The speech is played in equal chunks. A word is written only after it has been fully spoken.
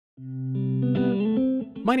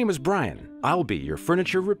My name is Brian. I'll be your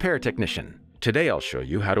furniture repair technician. Today I'll show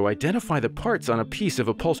you how to identify the parts on a piece of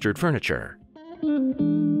upholstered furniture.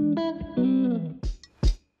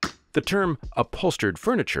 The term upholstered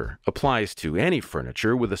furniture applies to any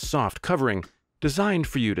furniture with a soft covering designed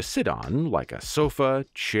for you to sit on, like a sofa,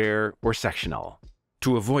 chair, or sectional.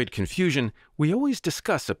 To avoid confusion, we always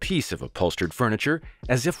discuss a piece of upholstered furniture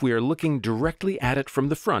as if we are looking directly at it from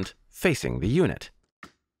the front, facing the unit.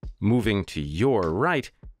 Moving to your right,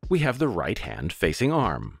 we have the right hand facing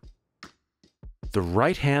arm, the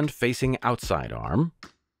right hand facing outside arm,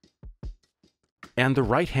 and the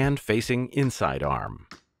right hand facing inside arm.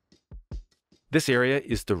 This area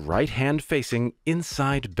is the right hand facing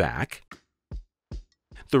inside back,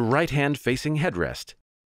 the right hand facing headrest,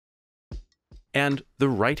 and the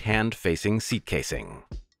right hand facing seat casing.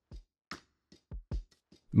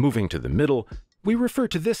 Moving to the middle, we refer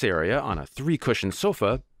to this area on a 3-cushion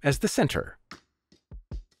sofa as the center.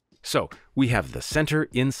 So we have the center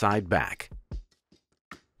inside back,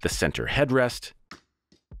 the center headrest,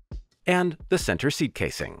 and the center seat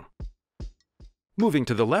casing. Moving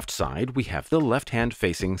to the left side, we have the left hand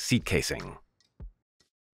facing seat casing,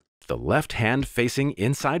 the left hand facing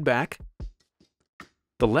inside back,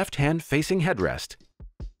 the left hand facing headrest.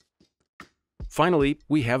 Finally,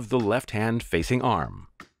 we have the left hand facing arm,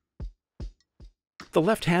 the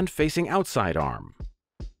left hand facing outside arm,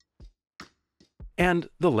 and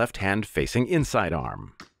the left hand facing inside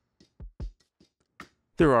arm.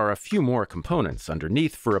 There are a few more components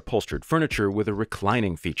underneath for upholstered furniture with a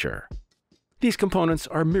reclining feature. These components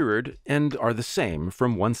are mirrored and are the same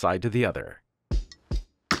from one side to the other.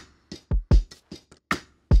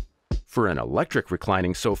 For an electric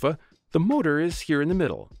reclining sofa, the motor is here in the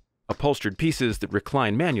middle. Upholstered pieces that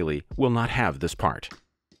recline manually will not have this part.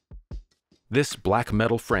 This black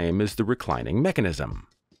metal frame is the reclining mechanism.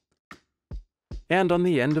 And on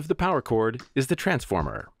the end of the power cord is the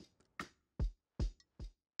transformer.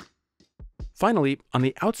 Finally, on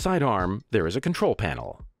the outside arm, there is a control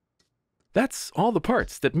panel. That's all the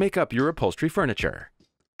parts that make up your upholstery furniture.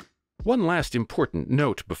 One last important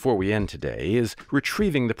note before we end today is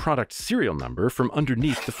retrieving the product serial number from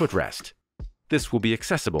underneath the footrest. This will be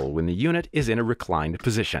accessible when the unit is in a reclined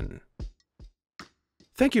position.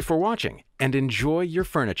 Thank you for watching, and enjoy your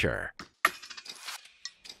furniture.